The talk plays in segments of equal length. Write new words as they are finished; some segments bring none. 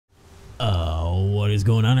What is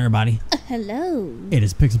going on, everybody? Hello. It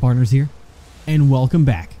is Pixel Partners here, and welcome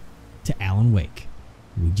back to Alan Wake.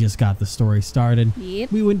 We just got the story started.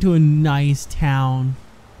 Yep. We went to a nice town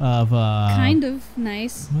of kind of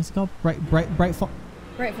nice. What's it called? Bright Falls.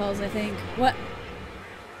 Bright Falls, I think. What?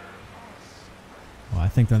 Well, I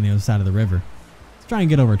think they're on the other side of the river. Let's try and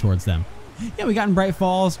get over towards them. Yeah, we got in Bright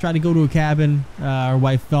Falls, tried to go to a cabin. Our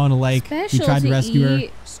wife fell in a lake. We tried to rescue her,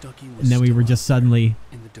 and then we were just suddenly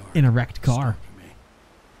in a wrecked car.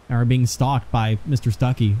 And we're being stalked by Mr.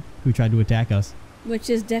 Stucky, who tried to attack us. Which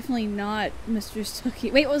is definitely not Mr.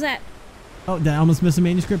 Stucky. Wait, what was that? Oh, did I almost miss a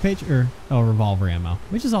manuscript page? Oh, revolver ammo,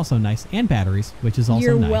 which is also nice. And batteries, which is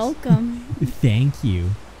also nice. You're welcome. Thank you.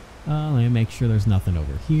 Let me make sure there's nothing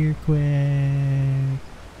over here quick.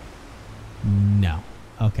 No.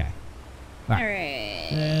 Okay. All right.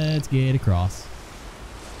 Let's get across.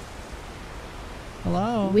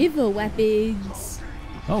 Hello. With the weapons.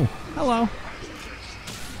 Oh, hello.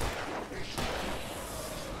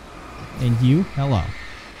 And you, hello.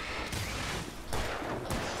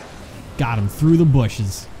 Got him through the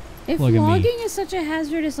bushes. If logging is such a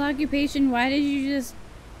hazardous occupation, why did you just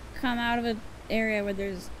come out of an area where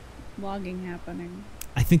there's logging happening?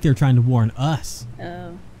 I think they're trying to warn us.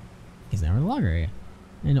 Oh. Because now we're in the log area.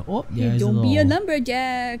 And oh, yeah, don't be a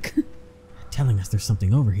lumberjack. Telling us there's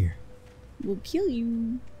something over here. We'll kill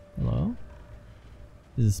you. Hello?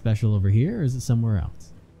 Is it special over here or is it somewhere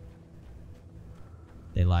else?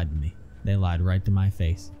 They lied to me. They lied right to my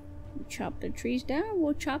face. You chop the trees down,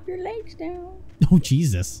 we'll chop your legs down. Oh,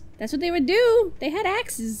 Jesus. That's what they would do. They had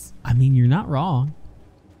axes. I mean, you're not wrong.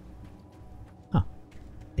 Huh.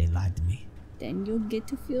 They lied to me. Then you'll get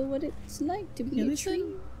to feel what it's like to be a tree.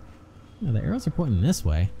 No, the arrows are pointing this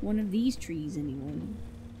way. One of these trees, anyway.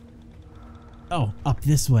 Oh, up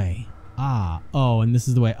this way. Ah, oh, and this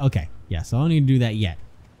is the way. Okay, yeah, so I don't need to do that yet.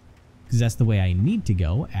 Because that's the way I need to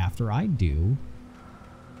go after I do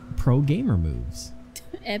pro gamer moves.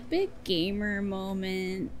 Epic gamer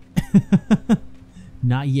moment.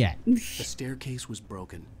 Not yet. The staircase was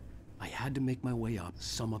broken. I had to make my way up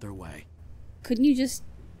some other way. Couldn't you just,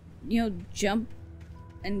 jump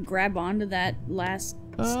and grab onto that last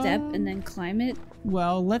step and then climb it?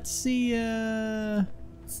 Well, let's see. I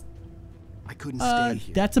couldn't stay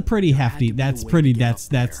here. That's a pretty hefty. That's a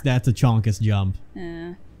chonkus jump.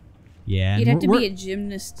 Yeah, you'd have to be a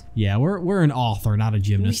gymnast. Yeah, we're an author, not a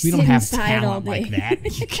gymnast. We don't have talent like that.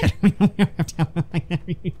 You kidding me? We don't have talent like that.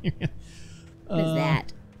 What is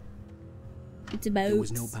that? It's about. There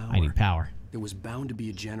was no power. I need power. There was bound to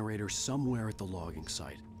be a generator somewhere at the logging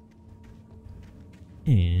site.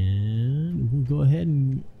 And we'll go ahead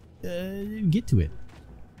and get to it.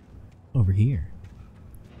 Over here.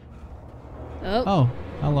 Oh,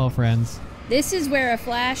 hello, friends. This is where a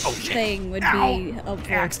flash thing would be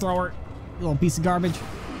helpful. Axe thrower, little piece of garbage.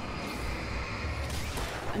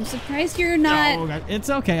 I'm surprised you're not. Oh, God. It's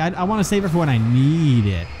okay. I want to save it for when I need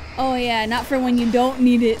it. Oh yeah, not for when you don't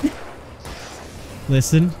need it.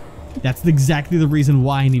 Listen, that's exactly the reason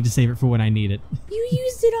why I need to save it for when I need it. You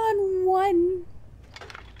used it on one.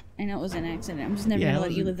 I know it was an accident. I'm just never gonna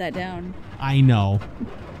let you live that down. I know.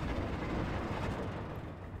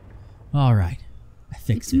 All right. I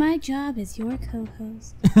fixed it. It's my job as your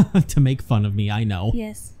co-host. To make fun of me, I know.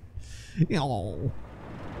 Yes. Oh.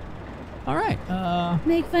 All right.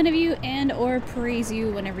 Make fun of you and or praise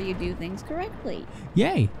you whenever you do things correctly.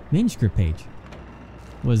 Yay. Manuscript page.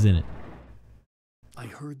 What's in it? I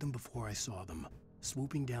heard them before I saw them,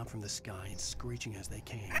 swooping down from the sky and screeching as they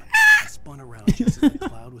came. I spun around just as the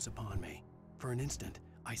cloud was upon me. For an instant,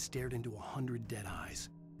 I stared into 100 dead eyes.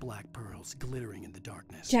 Black pearls glittering in the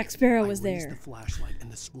darkness. Jack Sparrow was there. I raised the flashlight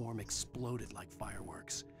and the swarm exploded like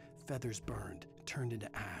fireworks. Feathers burned, turned into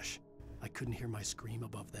ash. I couldn't hear my scream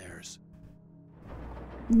above theirs.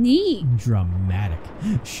 Neat. Dramatic.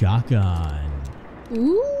 Shotgun.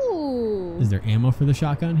 Ooh. Is there ammo for the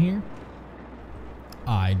shotgun here?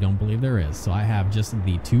 I don't believe there is. So I have just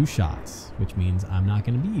the 2 shots, which means I'm not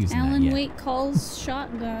going to be using that yet. Alan Wake calls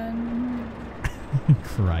shotgun.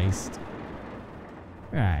 Christ.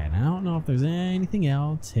 Right, I don't know if there's anything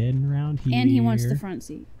else hidden around here. And he wants the front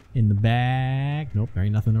seat. In the back. Nope, there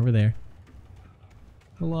ain't nothing over there.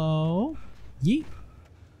 Hello? Yeet.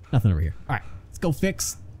 Nothing over here. All right, let's go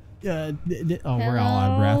fix. Oh, we're all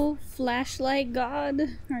out of breath. Hello, flashlight god.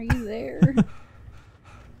 Are you there?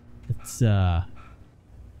 Let's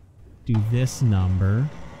do this number.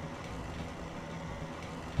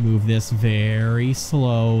 Move this very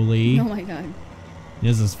slowly. Oh my god.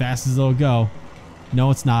 This is as fast as it'll go. No,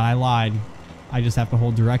 it's not. I lied. I just have to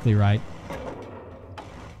hold directly right.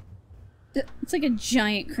 It's like a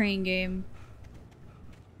giant crane game.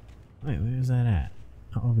 Wait, where's that at?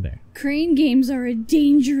 Oh, over there. Crane games are a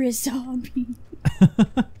dangerous hobby.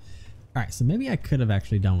 Alright, so maybe I could have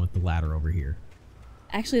actually done with the ladder over here.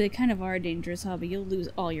 Actually, they kind of are a dangerous hobby. You'll lose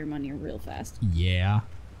all your money real fast. Yeah.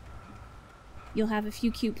 You'll have a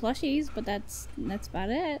few cute plushies, but that's about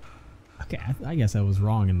it. Okay, I guess I was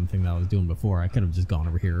wrong in the thing that I was doing before. I could have just gone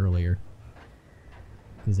over here earlier.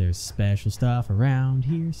 Because there's special stuff around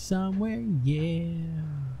here somewhere, yeah.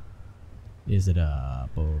 Is it up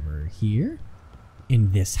over here?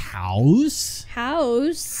 In this house?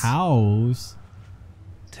 House?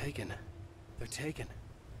 Taken. They're taken.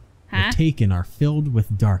 Huh? The taken are filled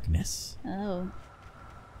with darkness. Oh.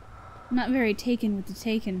 Not very taken with the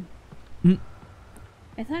taken.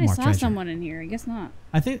 I thought More I saw treasure. someone in here. I guess not.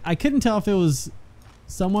 I couldn't tell if it was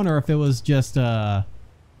someone or if it was just hey,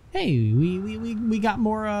 we got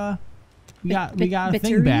more we got a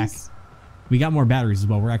thing back. We got more batteries as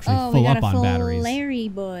well. We're actually full up on batteries. Oh, we got a flary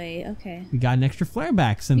boy. Okay. We got an extra flare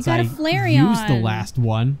back since I used Flareon. the last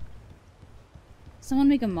one. Someone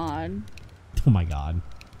make a mod. Oh my god.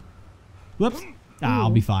 Whoops. I'll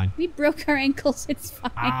be fine. We broke our ankles. It's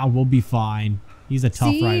fine. We'll be fine. He's a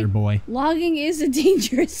tough rider boy. Logging is a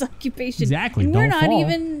dangerous occupation. Exactly. And Don't we're not fall.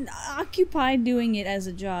 even occupied doing it as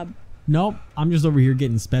a job. Nope. I'm just over here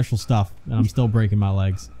getting special stuff, and I'm still breaking my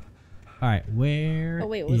legs. All right, where? Oh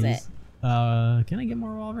wait, what was that? Can I get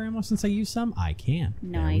more revolver ammo since I used some? I can.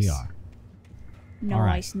 Nice. There we are.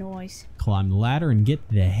 Nice, All right. nice. Climb the ladder and get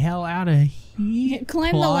the hell out of here.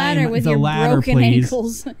 Climb the ladder with your broken please.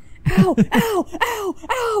 ankles. Ow, ow, ow,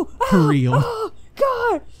 ow, For real. Oh,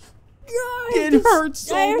 God. It hurts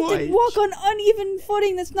so I have much. to walk on uneven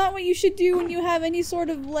footing. That's not what you should do when you have any sort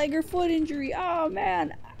of leg or foot injury. Oh,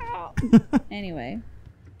 man. Ow. Anyway.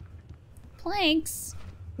 Planks.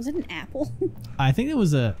 Was it an apple? I think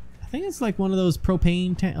it's like one of those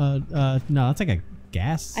propane no, it's like a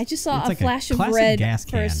gas. I just saw it's a like flash a of classic red gas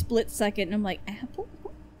for a can. split second, and I'm like, apple?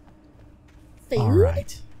 Food? All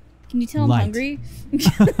right. Can you tell I'm Light. hungry?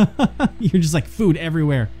 You're just like food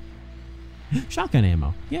everywhere. Shotgun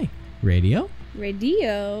ammo. Yay. Radio.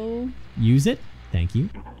 Use it. Thank you.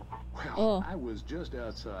 Well, I was just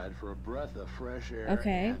outside for a breath of fresh air.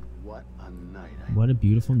 Okay. And what a night. What a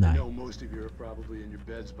beautiful I night. know most of you are probably in your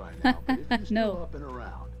beds by now, but if you're still No. up and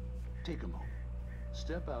around, take a moment.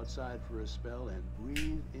 Step outside for a spell and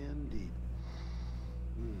breathe in deep.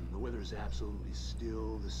 The weather is absolutely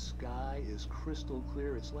still. The sky is crystal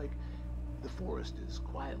clear. It's like the forest is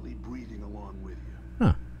quietly breathing along with you.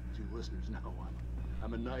 Huh. As you listeners know,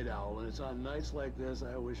 I'm a night owl, and it's on nights like this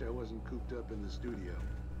I wish I wasn't cooped up in the studio.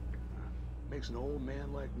 Makes an old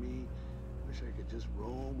man like me wish I could just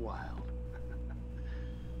roam wild.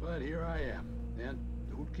 But here I am, and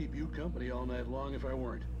it would keep you company all night long if I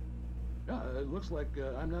weren't. It looks like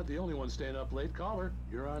I'm not the only one staying up late. Caller,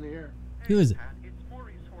 you're on the air. Who is it?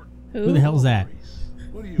 Who? Who the hell's that? Maurice,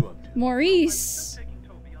 what are you up to? Maurice.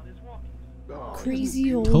 Oh,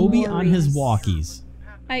 Crazy old Toby on his Maurice.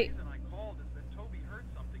 walkies.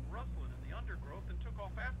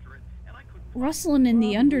 Rustling in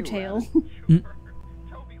the Undertale.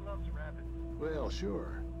 Well,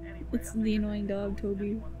 sure. It's the annoying dog,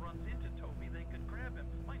 Toby.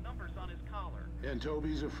 And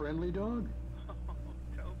Toby's a friendly dog?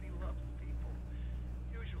 Toby loves people.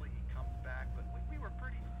 Usually he comes back, but we were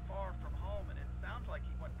pretty far from home, and it sounds like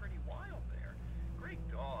he went pretty wild there. Great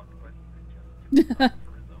dog, but just too far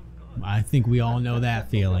for his own good. I think we all know that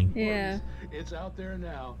feeling. Yeah. It's out there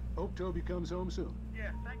now. Hope Toby comes home soon. Yeah,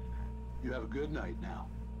 thanks, Pat. You have a good night now.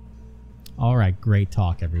 All right, great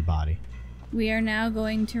talk, everybody. We are now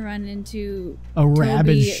going to run into A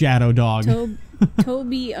rabid shadow dog.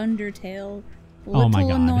 Toby Undertale. Oh my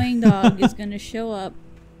Little God. annoying dog is gonna show up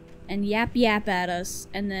and yap at us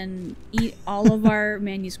and then eat all of our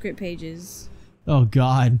manuscript pages. Oh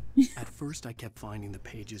God. At first, I kept finding the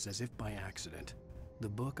pages as if by accident. The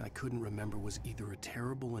book I couldn't remember was either a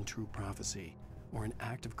terrible and true prophecy or an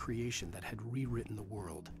act of creation that had rewritten the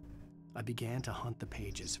world. I began to hunt the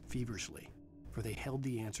pages feverishly, for they held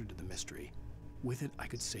the answer to the mystery. With it, I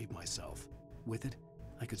could save myself. With it,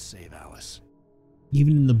 I could save Alice.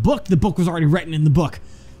 Even in the book was already written in the book.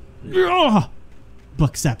 Ugh!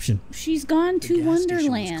 Bookception. She's gone The to gas station was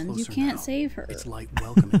Wonderland. You closer can't now, save her. its light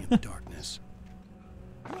welcoming in the darkness.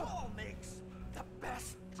 All makes the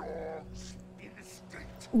best dogs in the state.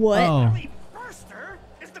 What? Oh. Only Burster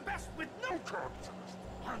is the best with no characters.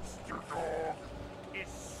 Monster Dog is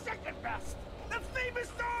second best. The famous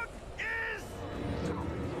dog is...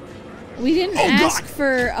 We didn't Oh, ask God.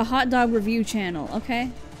 for a hot dog review channel, okay?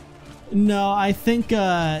 No, I think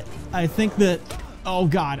that. Oh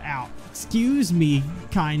God, ow! Excuse me.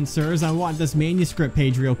 kind sirs. I want this manuscript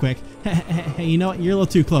page real quick. Hey, you know what? You're a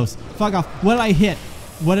little too close. Fuck off. What did I hit?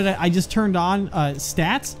 What did I just turned on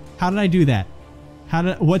stats? How did I do that?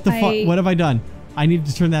 What the fuck? What have I done? I needed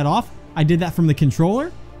to turn that off. I did that from the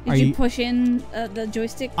controller. Did you push in the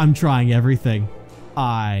joystick? I'm trying everything.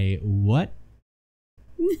 What?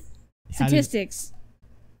 Statistics.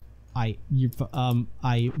 No, you can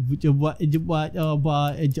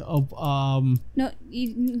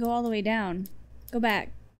go all the way down. Go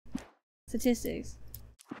back. Statistics.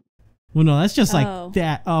 Well, no, that's just like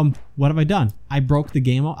that. What have I done? I broke the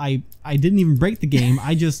game. I didn't even break the game.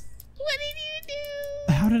 I just. What did you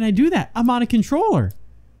do? How did I do that? I'm on a controller.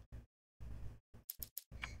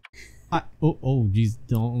 Oh, geez,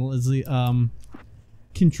 don't, Leslie.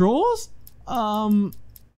 Controls?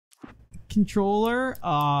 Controller.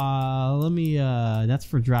 Let me. That's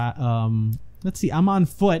for let's see. I'm on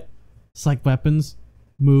foot. Select weapons.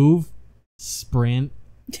 Move. Sprint.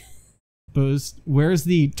 Boost. Where's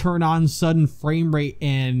the turn on sudden frame rate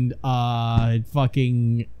and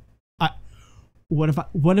fucking? What have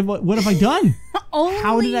I done?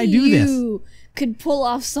 How did I do this? You could pull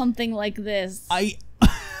off something like this.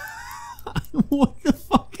 What the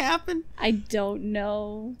fuck happened? I don't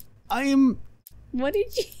know. What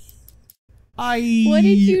did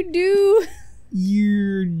you do?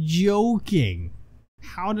 You're joking.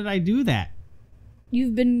 How did I do that?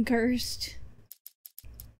 You've been cursed.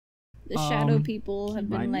 The shadow people have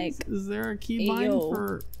been like. Is there a keybind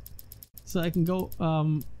for? So I can go.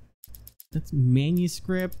 That's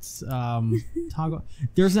manuscripts. Toggle.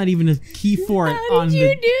 There's not even a key for it How did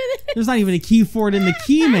you do this? There's not even a key for it in the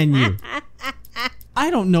key menu. I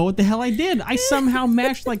don't know what the hell I did. I somehow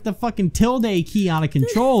mashed like the fucking tilde key on a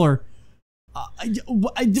controller.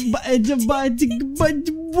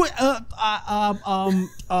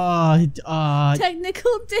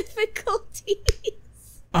 Technical difficulties.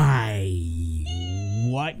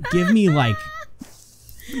 What? Give me like.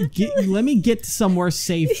 Let me get somewhere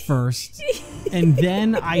safe first, and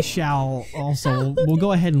then I shall also. We'll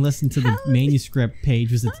go ahead and listen to the manuscript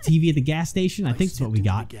page. Was it the TV at the gas station? I think that's what we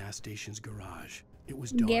got. The gas station's garage. It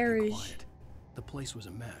was dark and quiet. The place was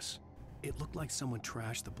a mess. It looked like someone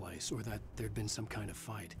trashed the place, or that there'd been some kind of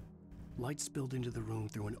fight. Light spilled into the room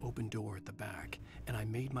through an open door at the back, and I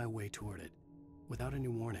made my way toward it. Without any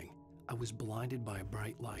warning, I was blinded by a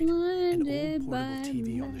bright light. An old portable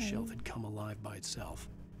TV on the shelf had come alive by itself.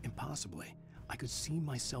 Impossibly, I could see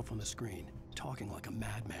myself on the screen, talking like a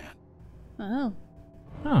madman. Oh.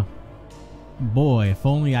 Huh. Boy, if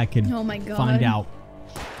only I could oh my God. Find out.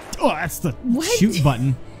 Oh, that's the shoot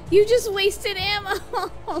button. You just wasted ammo.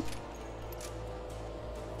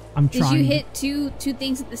 I'm trying. Did you hit two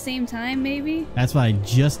things at the same time, maybe? That's what I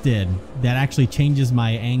just did. That actually changes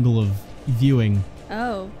my angle of viewing.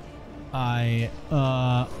 Oh. I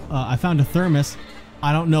found a thermos.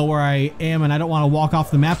 I don't know where I am, and I don't want to walk off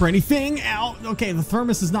the map or anything. Ow. Okay, the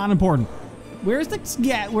thermos is not important. Where's the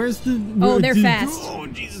Where's the? Oh, they're fast. Oh,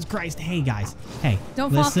 Jesus Christ! Hey guys, hey.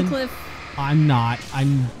 Don't fall off the cliff. I'm not.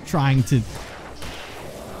 I'm trying to.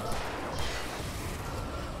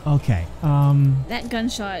 Okay. That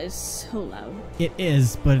gunshot is so loud. It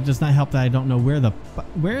is, but it does not help that I don't know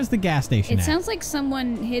where's the gas station. It sounds like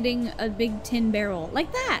someone hitting a big tin barrel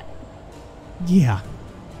like that. Yeah.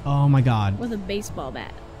 Oh my God. With a baseball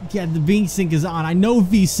bat. Yeah, the V-Sync is on. I know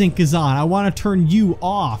V-Sync is on. I want to turn you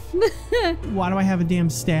off. Why do I have a damn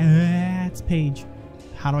stats page?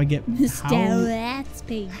 How do I get stats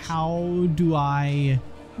page? How do I?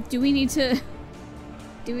 Do we need to?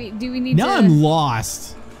 Do we need now to? Now I'm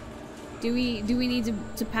lost. Do we need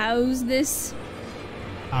to pause this?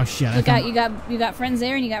 Oh shit! Look out! You got friends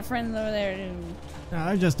there and you got friends over there. No,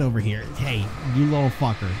 they're just over here. Hey, you little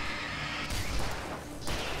fucker.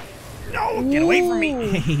 No, get away from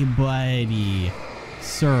me. Hey, buddy.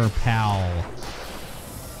 Sir, pal.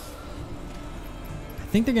 I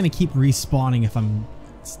think they're going to keep respawning if I'm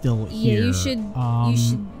still here. Yeah, you should. You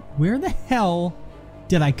should. Where the hell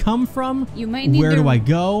did I come from? You might need Where do I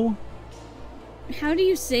go? How do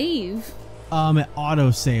you save? It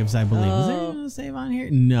auto saves, I believe. Is there a save on here?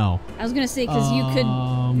 No. I was going to say, because you could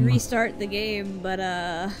restart the game, but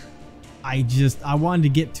I wanted to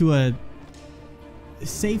get to a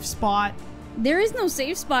safe spot. There is no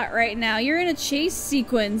safe spot right now. You're in a chase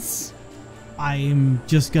sequence. I'm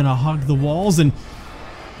just gonna hug the walls and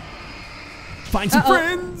find some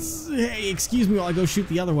friends. Hey, excuse me while I go shoot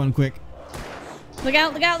the other one quick. Look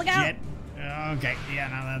out, look out, look out. Shit. Okay, yeah,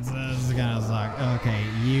 no, this is gonna suck. Okay,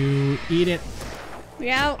 you eat it. Look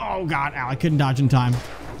out. Oh God, ow, I couldn't dodge in time.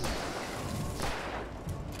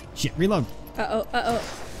 Shit, reload. Uh-oh, uh-oh.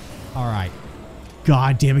 All right.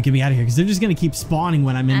 God damn it, get me out of here. Because they're just going to keep spawning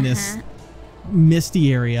when I'm in this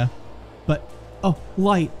misty area. But, oh,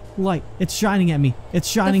 light. It's shining at me. It's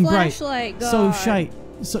shining bright. God. So shite.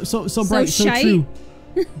 So bright, so true.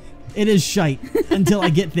 It is shite until I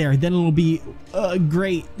get there. Then it'll be a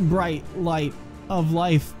great, bright light of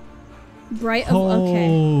life. Okay.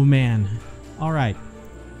 Oh, man. All right.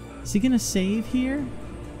 Is he going to save here?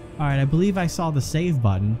 All right, I believe I saw the save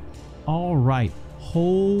button. All right.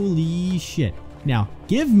 Holy shit. Now,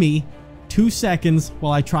 give me 2 seconds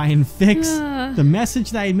while I try and fix the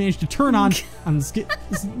message that I managed to turn on.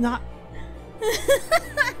 It's not...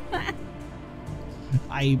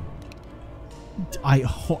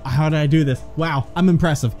 How did I do this? Wow, I'm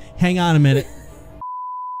impressive. Hang on a minute.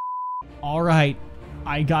 All right.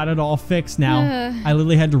 I got it all fixed now. I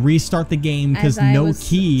literally had to restart the game because no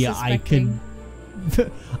key I could...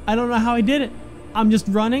 I don't know how I did it. I'm just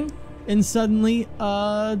running and suddenly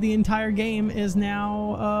the entire game is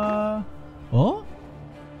now...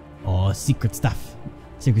 Oh, secret stuff.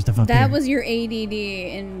 Secret stuff out there. That was your ADD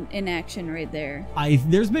in action right there.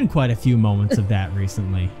 There's been quite a few moments of that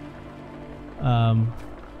recently.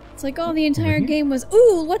 It's like, oh, the entire game was,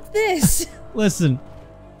 ooh, what's this? Listen,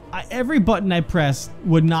 every button I pressed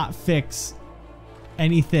would not fix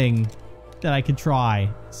anything that I could try,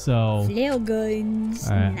 so... Flail guns.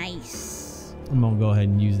 Right. Nice. I'm gonna go ahead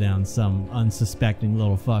and use that on some unsuspecting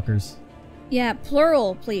little fuckers. Yeah,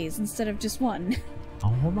 plural, please, instead of just one. Oh,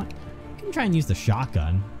 hold on. I can try and use the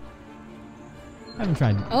shotgun. I haven't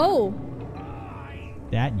tried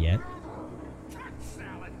that yet.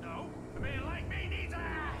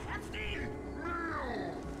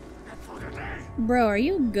 Bro, are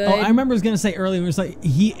you good? Oh, I remember I was gonna say earlier, it was like,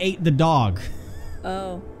 he ate the dog.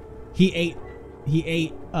 Oh. He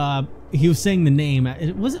was saying the name.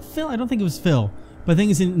 Was it Phil? I don't think it was Phil. But I think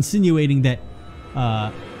it's insinuating that,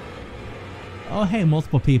 oh, hey,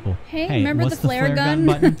 multiple people. Hey, remember the flare gun?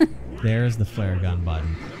 Button? There's the flare gun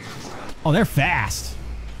button. Oh, they're fast.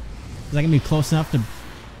 Is that gonna be close enough to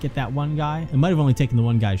get that one guy? It might have only taken the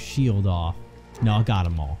one guy's shield off. No, I got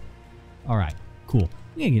them all. All right, cool.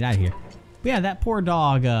 We gotta get out of here. But yeah, that poor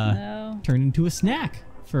dog turned into a snack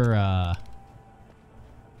for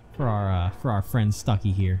our friend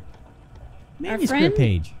Stucky here. Manuscript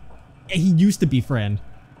page. Yeah, he used to be friend.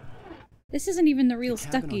 This isn't even the real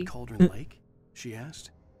Stucky. On Cauldron Lake? She asked.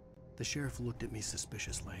 The sheriff looked at me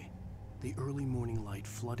suspiciously. The early morning light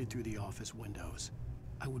flooded through the office windows.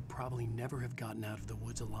 I would probably never have gotten out of the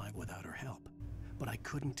woods alive without her help. But I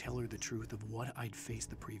couldn't tell her the truth of what I'd faced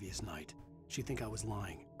the previous night. She'd think I was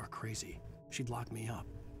lying or crazy. She'd lock me up,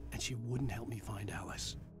 and she wouldn't help me find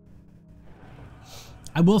Alice.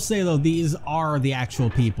 I will say, though, these are the actual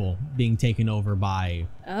people being taken over by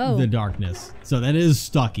the darkness. So that is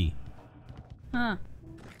Stucky. Huh.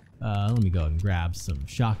 Let me go and grab some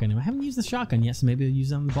shotgun. I haven't used the shotgun yet, so maybe I'll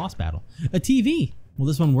use it on the boss battle. A TV. Will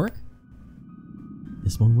this one work?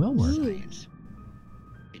 This one will work.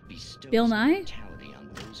 Bill Nye?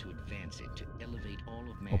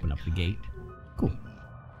 Open up the gate. Cool.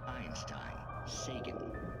 Einstein, Sagan,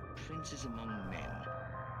 princes among men.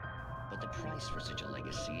 But the price for such a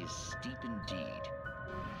legacy is steep indeed.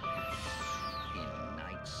 In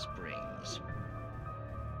Night Springs.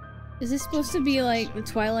 Is this supposed to be like the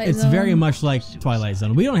Twilight Zone? It's very much like Twilight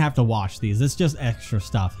Zone. We don't have to watch these. It's just extra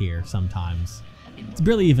stuff here sometimes. It's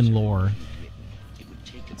barely even lore.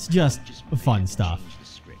 It's just fun stuff.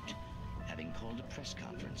 Having called a press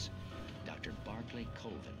conference, Dr. Barclay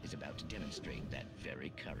Colvin is about to demonstrate that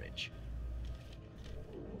very courage.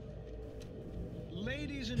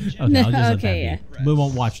 Ladies and Okay, gentlemen, I'll just let that be. We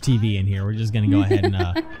won't watch TV in here. We're just gonna go ahead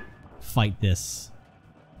and fight this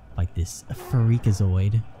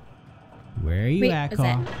freakazoid. Where are you at,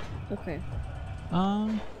 Carl? Okay.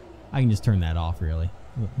 I can just turn that off, really.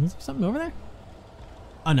 Was there something over there?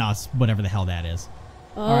 Oh no, it's whatever the hell that is.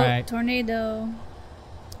 Oh, all right. Tornado.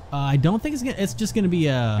 I don't think it's just gonna be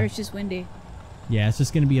a... Or it's just windy. Yeah, it's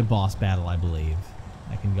just gonna be a boss battle, I believe.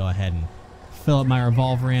 I can go ahead and fill up my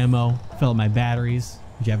revolver ammo, fill up my batteries,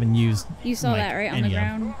 which I haven't used. You saw that, right, on the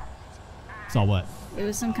ground? Saw what? It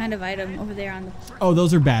was some kind of item over there on the... Oh,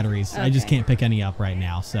 those are batteries. Okay. I just can't pick any up right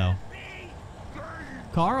now, so...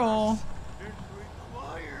 Carl!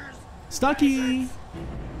 Stucky!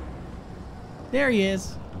 There he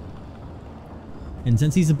is. And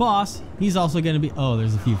since he's a boss, he's also going to be... Oh,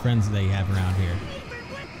 there's a few friends that you have around here.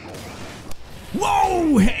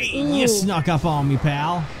 Whoa! Hey, you snuck up on me,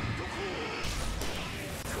 pal.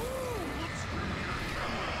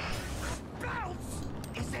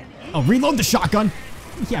 Oh, reload the shotgun.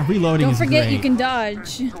 Yeah, reloading is great. Don't forget you can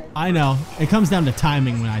dodge. I know. It comes down to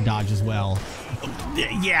timing when I dodge as well.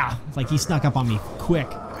 Yeah, like he snuck up on me quick.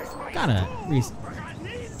 Gotta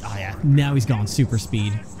oh yeah, now he's gone super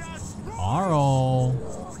speed. Carl,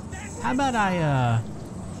 how about I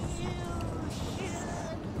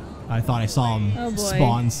thought I saw him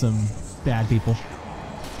spawn some bad people.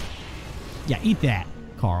 Yeah, eat that,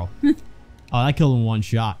 Carl. Oh, I killed him in one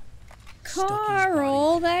shot.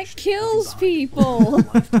 Carl, that kills people.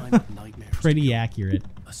 Pretty accurate.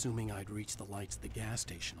 Assuming I'd reach the lights of the gas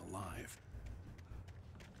station alive.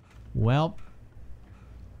 Well,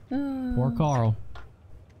 poor Carl.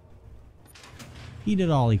 He did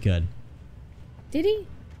all he could. Did he?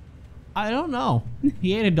 I don't know.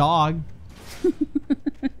 He ate a dog.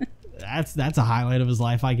 That's a highlight of his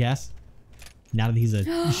life, I guess. Now that he's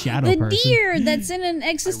a shadow person. The deer that's in an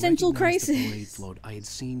existential crisis. The parade float I had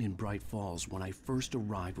seen in Bright Falls when I first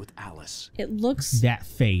arrived with Alice. It looks... That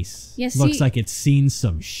face Yeah, looks like it's seen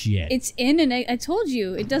some shit. It's in an... I told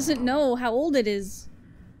you, it doesn't know how old it is.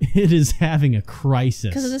 It is having a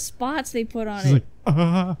crisis. Because of the spots they put on She's it.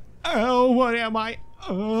 Like, oh, what am I?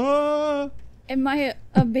 Am I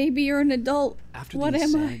a baby or an adult? After what the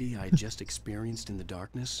am insanity I had just experienced in the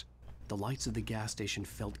darkness, the lights of the gas station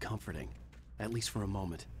felt comforting. At least for a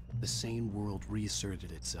moment, the sane world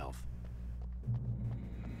reasserted itself.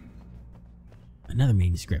 Another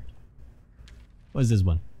manuscript. What is this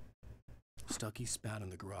one? Stucky spat on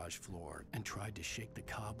the garage floor and tried to shake the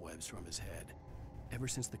cobwebs from his head. Ever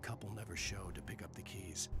since the couple never showed to pick up the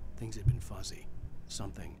keys, things had been fuzzy.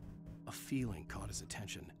 Something, a feeling caught his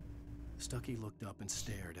attention. Stucky looked up and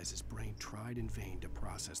stared as his brain tried in vain to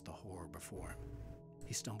process the horror before him.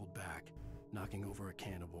 He stumbled back, knocking over a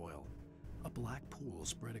can of oil. A black pool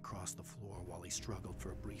spread across the floor while he struggled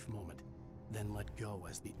for a brief moment, then let go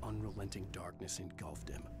as the unrelenting darkness engulfed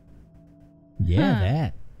him. Yeah,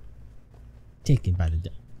 that. Taken by the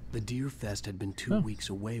day. The Deer Fest had been 2 weeks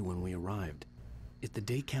away when we arrived. If the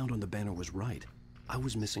day count on the banner was right, I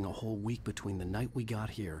was missing a whole week between the night we got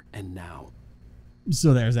here and now.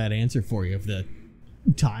 So there's that answer for you of the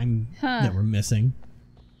time that we're missing.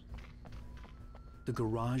 The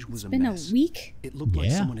garage was It's been mess. a week? It looked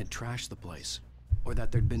like someone had trashed the place, or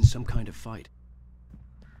that there'd been some kind of fight.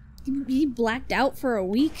 He blacked out for a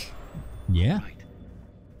week? Yeah. Right.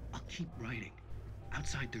 I'll keep writing.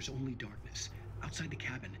 Outside there's only darkness. Outside the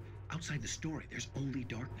cabin, outside the story, there's only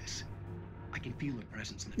darkness. I can feel her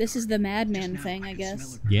presence in the This dark. is the madman Just now, thing, I can guess.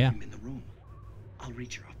 smell her Yeah. perfume in the room. I'll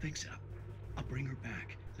reach her, I'll fix it up. I'll bring her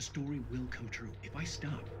back. The story will come true. If I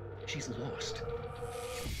stop, she's lost.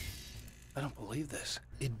 I don't believe this.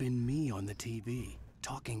 It'd been me on the TV,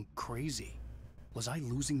 talking crazy. Was I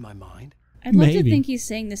losing my mind? I'd love to think he's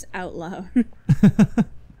saying this out loud.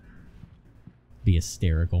 Be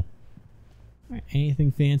hysterical. All right,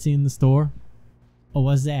 anything fancy in the store? Oh,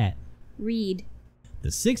 what's that? Read. The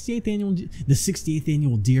 68th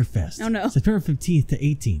annual Deer Fest. Oh no. September 15th to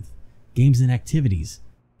 18th. Games and activities,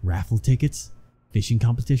 raffle tickets, fishing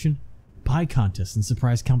competition, pie contests and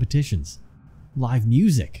surprise competitions, live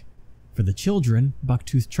music. For the children,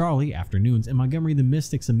 Bucktooth Charlie afternoons, and Montgomery the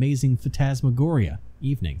Mystic's amazing Phantasmagoria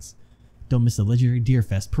evenings. Don't miss the legendary Deer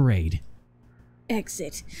Fest parade.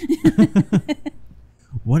 Exit.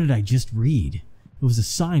 What did I just read? It was a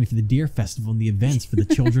sign for the Deer Festival and the events for the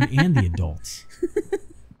children and the adults.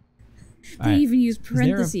 They even use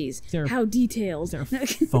parentheses. How detailed. Is there a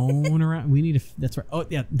phone around? We need a... That's right. Oh,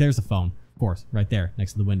 yeah, there's a phone. Of course, right there,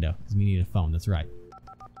 next to the window. Because we need a phone. That's right.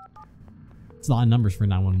 It's a lot of numbers for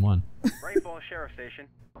 911. Bright Falls Sheriff Station.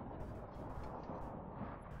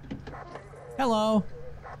 Hello.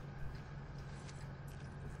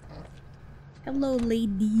 Hello,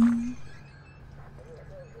 lady.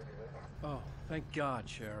 Oh, thank God,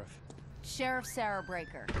 Sheriff. Sheriff Sarah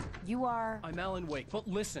Breaker. You are... I'm Alan Wake, but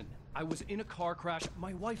listen. I was in a car crash.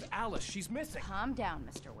 My wife, Alice, she's missing. Calm down,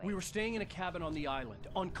 Mr. Wake. We were staying in a cabin on the island,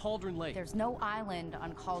 on Cauldron Lake. There's no island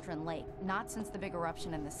on Cauldron Lake. Not since the big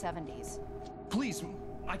eruption in the 70s. Please,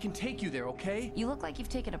 I can take you there, okay? You look like you've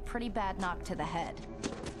taken a pretty bad knock to the head.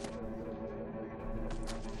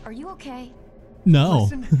 Are you okay? No.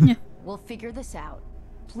 We'll figure this out.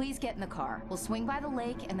 Please get in the car. We'll swing by the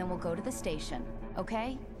lake and then we'll go to the station.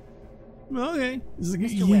 Okay? Okay.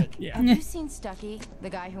 Mr. Wake, Yeah. have you seen Stucky, the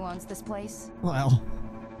guy who owns this place? Well.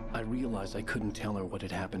 I realized I couldn't tell her what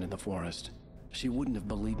had happened in the forest. She wouldn't have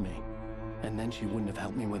believed me. And then she wouldn't have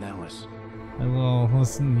helped me with Alice. Well,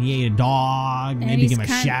 listen, he ate a dog, And maybe became a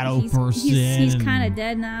shadow person. He's kind of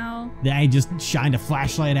dead now. Then I just shined a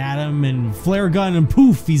flashlight at him and flare gun and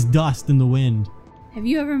poof, he's dust in the wind. Have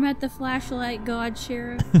you ever met the flashlight god,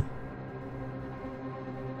 Sheriff?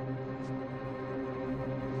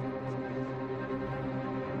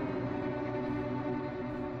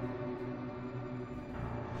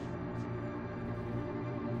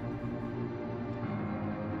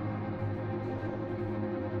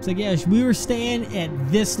 It's like, yeah, we were staying at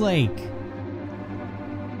this lake.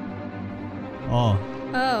 Oh.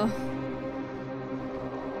 Oh.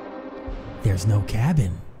 There's no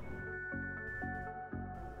cabin.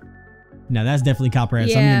 Now that's definitely copyright.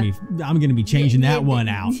 Yeah. So I'm gonna be changing that one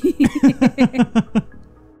out.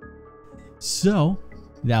 So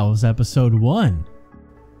that was episode 1.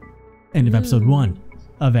 End of episode 1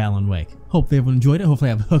 of Alan Wake. Hopefully everyone enjoyed it. Hopefully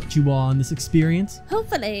I've hooked you all on this experience.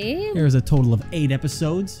 Hopefully. There's a total of 8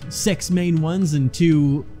 episodes, 6 main ones and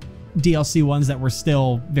 2 DLC ones that were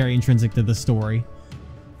still very intrinsic to the story.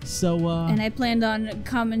 So and I planned on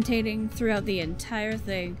commentating throughout the entire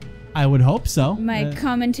thing. I would hope so. My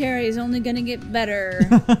commentary is only gonna get better.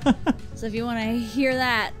 So if you want to hear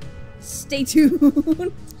that, stay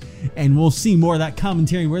tuned. And we'll see more of that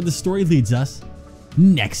commentary and where the story leads us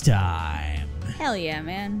next time. Hell yeah,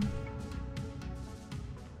 man.